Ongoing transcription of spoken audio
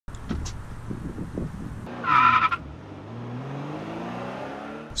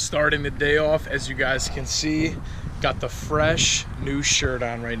Starting the day off, as you guys can see, got the fresh new shirt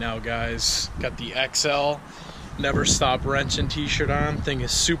on right now, guys. Got the XL Never Stop Wrenching t-shirt on. Thing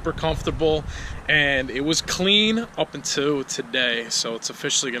is super comfortable, and it was clean up until today, so it's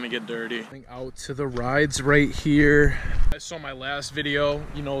officially gonna get dirty. Out to the rides right here. I saw my last video,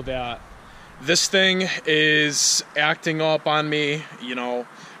 you know, that this thing is acting up on me. You know,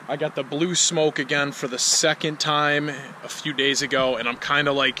 I got the blue smoke again for the second time a few days ago, and I'm kind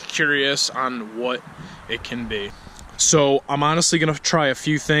of like curious on what it can be. So I'm honestly gonna try a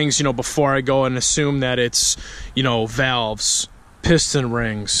few things, you know, before I go and assume that it's, you know, valves, piston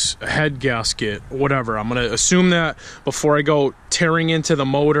rings, a head gasket, whatever. I'm gonna assume that before I go tearing into the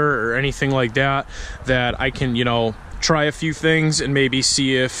motor or anything like that, that I can, you know, try a few things and maybe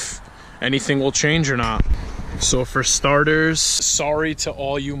see if anything will change or not. So for starters, sorry to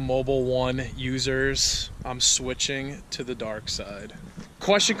all you Mobil 1 users, I'm switching to the dark side.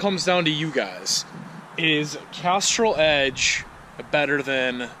 Question comes down to you guys. Is Castrol Edge better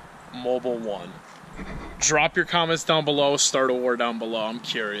than Mobil 1? Drop your comments down below, start a war down below, I'm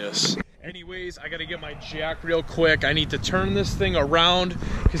curious. Anyways, I gotta get my jack real quick. I need to turn this thing around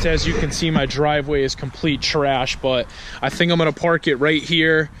because as you can see, my driveway is complete trash, but I think I'm gonna park it right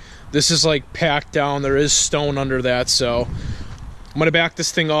here. This is like packed down, there is stone under that, so I'm gonna back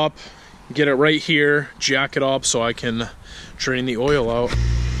this thing up, get it right here, jack it up so I can drain the oil out.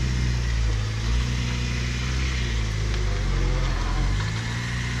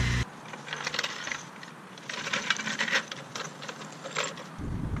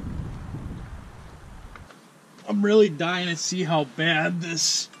 I'm really dying to see how bad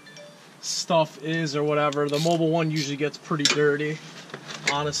this stuff is or whatever. The Mobil 1 usually gets pretty dirty,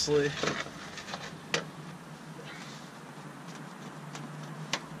 honestly.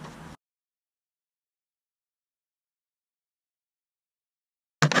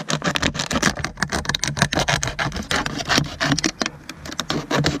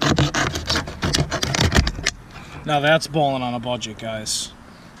 Now that's balling on a budget, guys.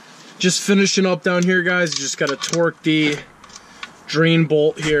 Just finishing up down here, guys. Just gotta torque the drain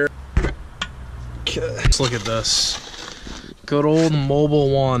bolt here. Okay. Let's look at this. Good old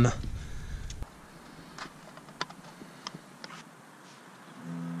Mobil 1.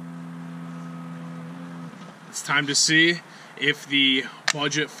 It's time to see if the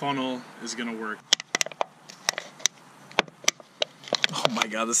budget funnel is gonna work. Oh my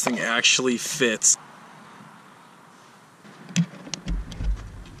god, this thing actually fits.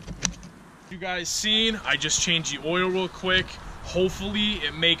 You guys seen, I just changed the oil real quick. Hopefully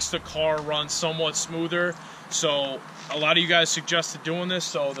it makes the car run somewhat smoother. So a lot of you guys suggested doing this,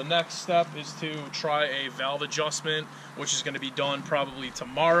 so the next step is to try a valve adjustment, which is going to be done probably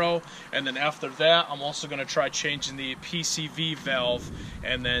tomorrow. And then after that, I'm also going to try changing the PCV valve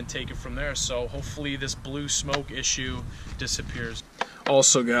and then take it from there. So hopefully this blue smoke issue disappears.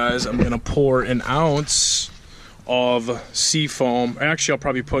 Also guys, I'm going to pour an ounce of seafoam. Actually, I'll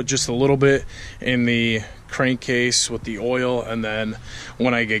probably put just a little bit in the crankcase with the oil, and then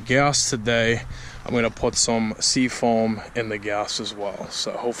when I get gas today, I'm going to put some seafoam in the gas as well.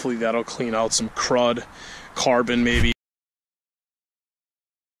 So hopefully that'll clean out some crud, carbon maybe.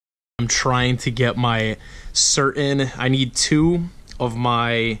 I'm trying to get my I need 2 of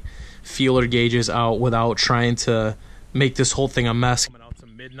my feeler gauges out without trying to make this whole thing a mess.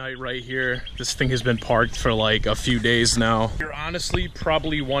 Midnight right here. This thing has been parked for like a few days now. You're honestly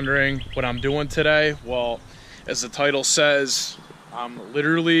probably wondering what I'm doing today. Well, as the title says, I'm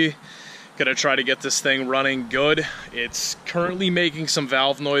literally gonna try to get this thing running good. It's currently making some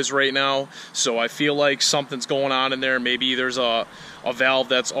valve noise right now, so I feel like something's going on in there. Maybe there's a valve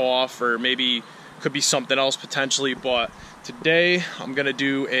that's off, or maybe could be something else potentially, but today I'm gonna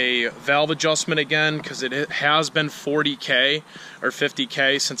do a valve adjustment again because it has been 40K or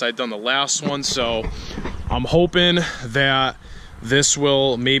 50K since I've done the last one. So I'm hoping that this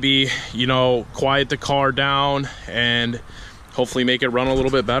will maybe, you know, quiet the car down and hopefully make it run a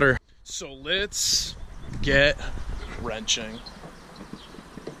little bit better. So let's get wrenching.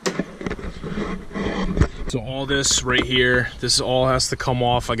 So all this right here, this all has to come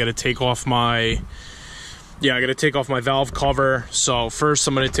off. I gotta take off my valve cover. So first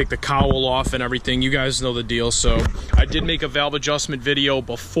I'm gonna take the cowl off and everything. You guys know the deal. So I did make a valve adjustment video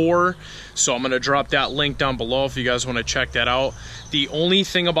before, so I'm gonna drop that link down below if you guys wanna check that out. The only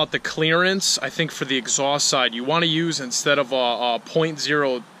thing about the clearance, I think for the exhaust side, you wanna use, instead of a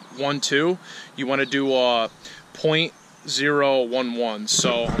 0.012, you wanna do a 0.011.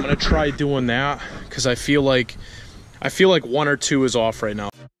 So I'm gonna try doing that because I feel like 1 or 2 is off right now.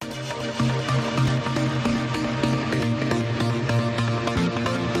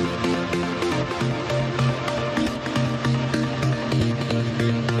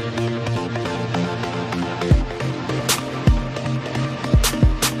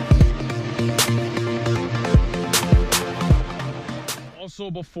 Also,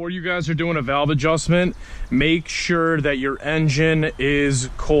 before you guys are doing a valve adjustment, make sure that your engine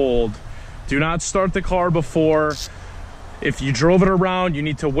is cold. Do not start the car before. If you drove it around, you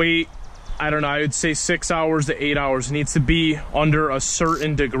need to wait, I don't know, I would say 6 hours to 8 hours. It needs to be under a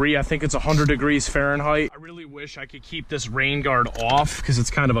certain degree. I think it's 100 degrees Fahrenheit. I really wish I could keep this rain guard off because it's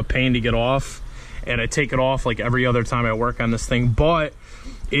kind of a pain to get off. And I take it off like every other time I work on this thing, but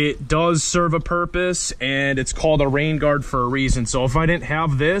it does serve a purpose, and it's called a rain guard for a reason. So if I didn't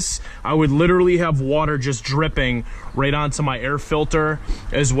have this, I would literally have water just dripping right onto my air filter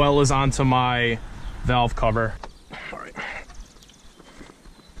as well as onto my valve cover. All right.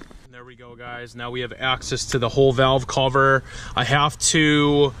 And there we go, guys. Now we have access to the whole valve cover. I have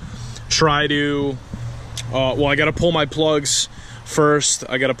to try to, well, I got to pull my plugs first.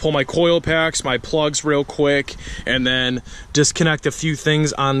 I got to pull my coil packs, my plugs real quick, and then disconnect a few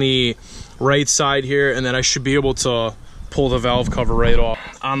things on the right side here, and then I should be able to pull the valve cover right off.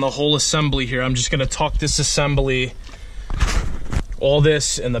 On the whole assembly here, I'm just going to tuck this assembly, all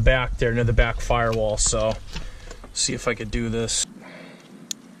this in the back there near the back firewall. So see if I could do this.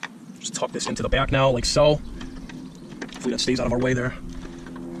 Just tuck this into the back now, like so. Hopefully that stays out of our way there.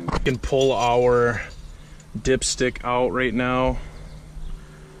 We can pull our dipstick out right now.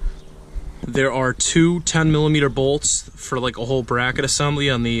 There are two 10mm bolts for like a whole bracket assembly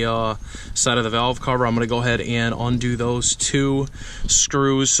on the side of the valve cover. I'm going to go ahead and undo those two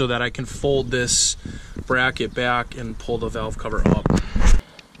screws so that I can fold this bracket back and pull the valve cover up.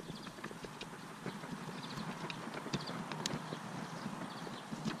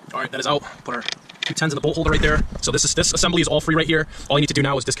 All right, that is out. Put our 210s in the bolt holder right there. So this assembly is all free right here. All you need to do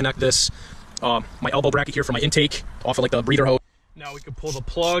now is disconnect this my elbow bracket here for my intake off of like the breather hose. Now we can pull the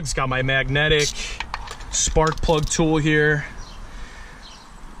plugs. Got my magnetic spark plug tool here.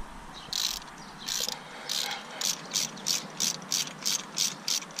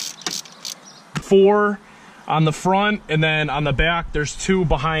 Four on the front, and then on the back there's two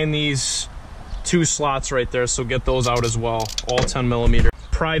behind these two slots right there, so get those out as well, all 10mm.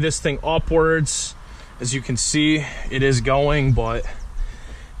 Pry this thing upwards. As you can see, it is going, but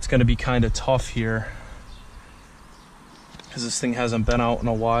it's going to be kind of tough here because this thing hasn't been out in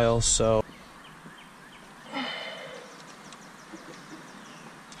a while. So all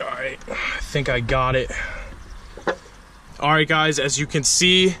right, I think I got it. All right, guys, as you can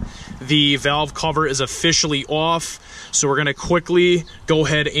see, the valve cover is officially off. So we're gonna quickly go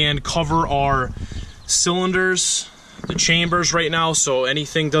ahead and cover our cylinders, the chambers right now, so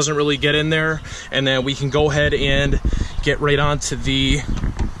anything doesn't really get in there. And then we can go ahead and get right onto the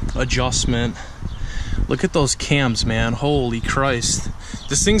adjustment. Look at those cams, man. Holy Christ.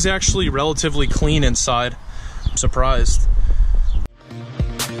 This thing's actually relatively clean inside. I'm surprised.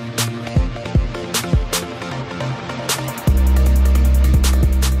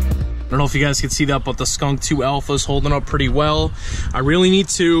 I don't know if you guys can see that, but the Skunk 2 Alpha is holding up pretty well. I really need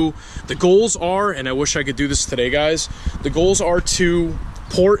to, the goals are, and I wish I could do this today, guys, the goals are to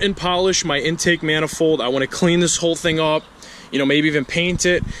port and polish my intake manifold. I want to clean this whole thing up, you know, maybe even paint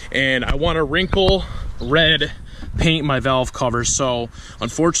it, and I want to wrinkle red paint my valve cover. So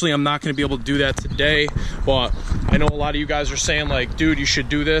unfortunately I'm not going to be able to do that today, but I know a lot of you guys are saying like, dude, you should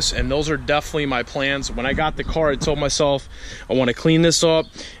do this, and those are definitely my plans. When I got the car, I told myself I want to clean this up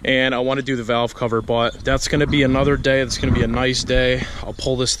and I want to do the valve cover, but that's going to be another day. That's going to be a nice day. I'll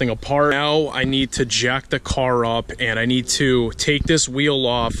pull this thing apart. Now I need to jack the car up, and I need to take this wheel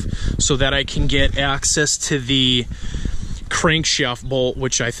off so that I can get access to the crankshaft bolt,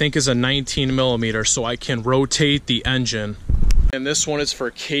 which I think is a 19mm, so I can rotate the engine. And this one is for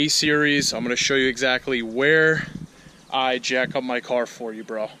K series. I'm going to show you exactly where I jack up my car for you,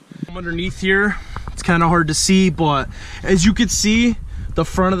 bro. I'm underneath here. It's kind of hard to see, but as you can see, the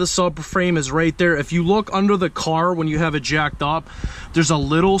front of the subframe is right there. If you look under the car when you have it jacked up, there's a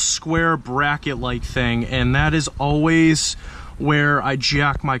little square bracket like thing, and that is always where I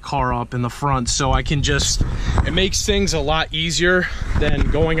jack my car up in the front. So I can just, it makes things a lot easier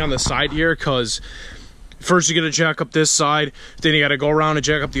than going on the side here, because first you gotta jack up this side, then you gotta go around and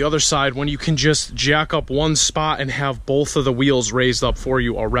jack up the other side, when you can just jack up one spot and have both of the wheels raised up for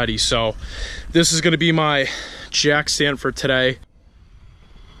you already. So this is gonna be my jack stand for today.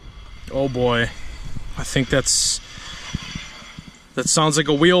 Oh boy, I think that sounds like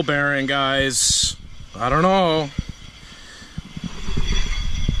a wheel bearing, guys. I don't know.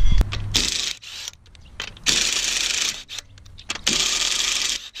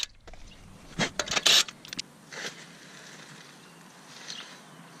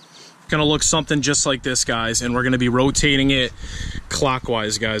 Gonna look something just like this, guys, and we're gonna be rotating it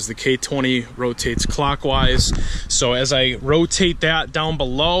clockwise, guys. The K20 rotates clockwise. So as I rotate that down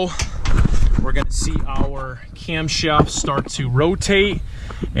below, we're gonna see our camshaft start to rotate,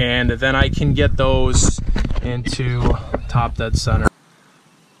 and then I can get those into top dead center.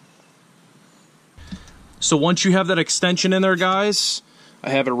 So once you have that extension in there, guys, I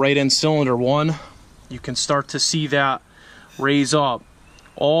have it right in cylinder 1. You can start to see that raise up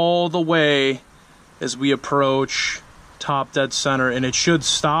all the way as we approach top dead center, and it should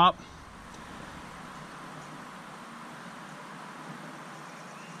stop.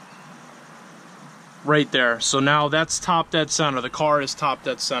 Right there. So now that's top dead center. The car is top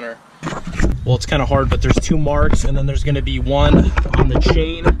dead center. Well, it's kind of hard, but there's 2 marks, and then there's going to be one on the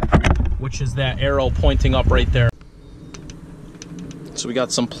chain, which is that arrow pointing up right there. So we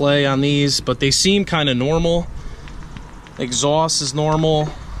got some play on these, but they seem kind of normal. Exhaust is normal.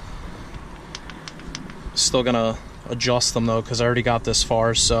 Still gonna adjust them though, because I already got this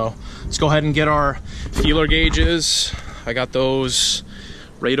far. So let's go ahead and get our feeler gauges. I got those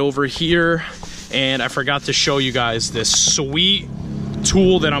right over here, and I forgot to show you guys this sweet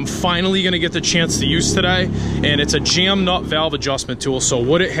tool that I'm finally gonna get the chance to use today, and it's a jam nut valve adjustment tool. So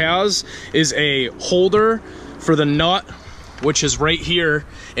what it has is a holder for the nut, which is right here,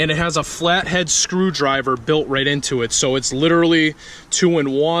 and it has a flathead screwdriver built right into it. So it's literally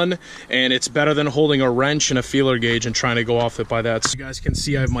 2-in-1, and it's better than holding a wrench and a feeler gauge and trying to go off it by that. So you guys can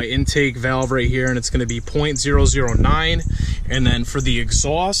see I have my intake valve right here, and it's gonna be 0.009, and then for the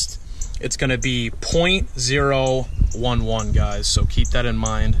exhaust, it's gonna be 0.011, guys, so keep that in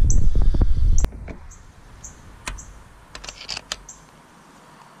mind.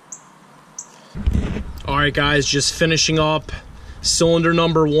 All right, guys, just finishing up cylinder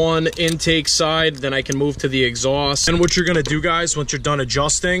number 1, intake side, then I can move to the exhaust. And what you're gonna do, guys, once you're done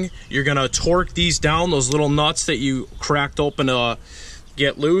adjusting, you're gonna torque these down, those little nuts that you cracked open to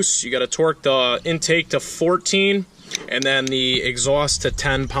get loose. You gotta torque the intake to 14, and then the exhaust to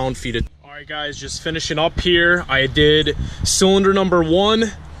 10 pound-feet. All right, guys, just finishing up here. I did cylinder number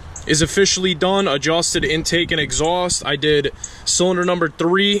 1 is officially done, adjusted intake and exhaust. I did cylinder number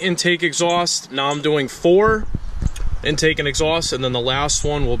 3, intake, exhaust. Now I'm doing 4, intake and exhaust, and then the last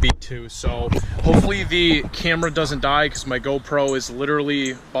one will be 2. So hopefully the camera doesn't die, because my GoPro is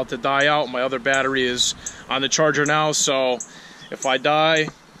literally about to die out. My other battery is on the charger now, so if I die,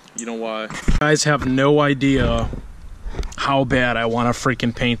 you know why. You guys have no idea how bad I want to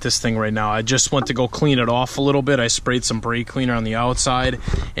freaking paint this thing right now. I just went to go clean it off a little bit. I sprayed some brake cleaner on the outside,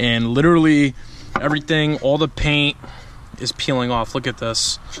 and literally everything, all the paint is peeling off. Look at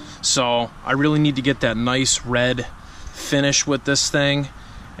this. So I really need to get that nice red finish with this thing,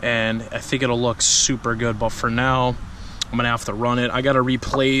 and I think it'll look super good. But for now, I'm gonna have to run it. I gotta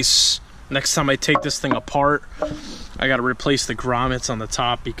replace, next time I take this thing apart, I gotta replace the grommets on the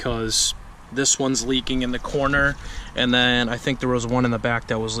top, because this one's leaking in the corner, and then I think there was one in the back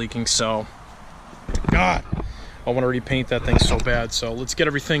that was leaking. So God, I want to repaint that thing so bad. So let's get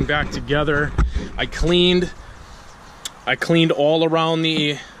everything back together. I cleaned all around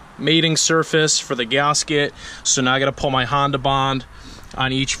the mating surface for the gasket, so now I gotta pull my Honda bond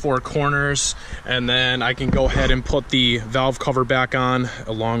on each 4 corners, and then I can go ahead and put the valve cover back on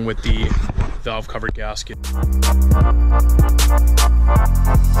along with the valve cover gasket.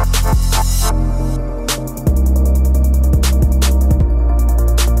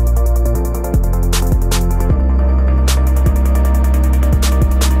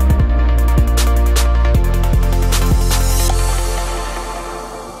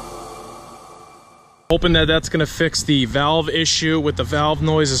 Hoping that that's gonna fix the valve issue with the valve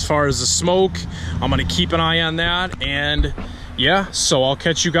noise as far as the smoke. I'm gonna keep an eye on that, and yeah, so I'll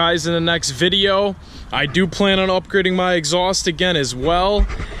catch you guys in the next video. I do plan on upgrading my exhaust again as well,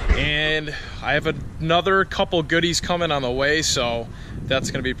 and I have another couple goodies coming on the way, so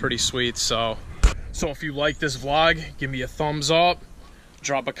that's gonna be pretty sweet. So if you like this vlog, give me a thumbs up,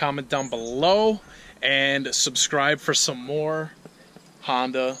 drop a comment down below, and subscribe for some more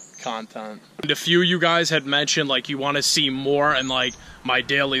Honda content. And a few of you guys had mentioned like you want to see more in like my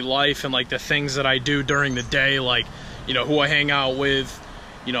daily life and like the things that I do during the day, like, you know, who I hang out with,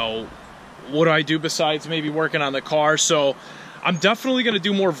 you know, what do I do besides maybe working on the car. So I'm definitely going to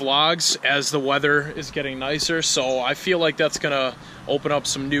do more vlogs as the weather is getting nicer, so I feel like that's going to open up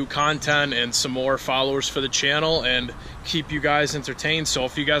some new content and some more followers for the channel and keep you guys entertained. So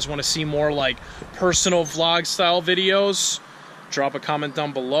if you guys want to see more like personal vlog style videos, drop a comment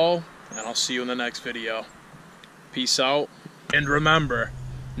down below, and I'll see you in the next video. Peace out, and remember,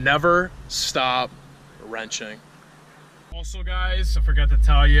 never stop wrenching. Also guys, I forgot to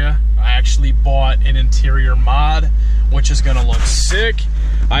tell you, I actually bought an interior mod, which is gonna look sick.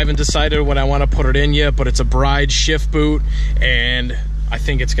 I haven't decided what I want to put it in yet, but it's a bride shift boot, and I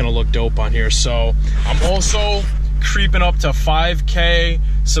think it's gonna look dope on here. So I'm also creeping up to 5K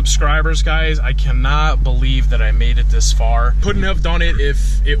subscribers, guys. I cannot believe that I made it this far. Couldn't have done it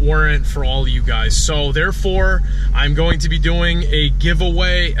if it weren't for all of you guys. So therefore, I'm going to be doing a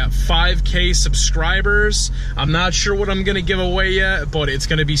giveaway at 5K subscribers. I'm not sure what I'm gonna give away yet, but it's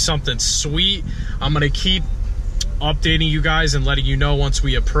gonna be something sweet. I'm gonna keep updating you guys and letting you know once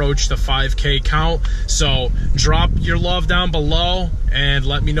we approach the 5K count. So drop your love down below and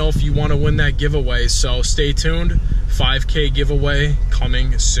let me know if you want to win that giveaway. So stay tuned. 5K giveaway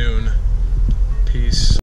coming soon. Peace.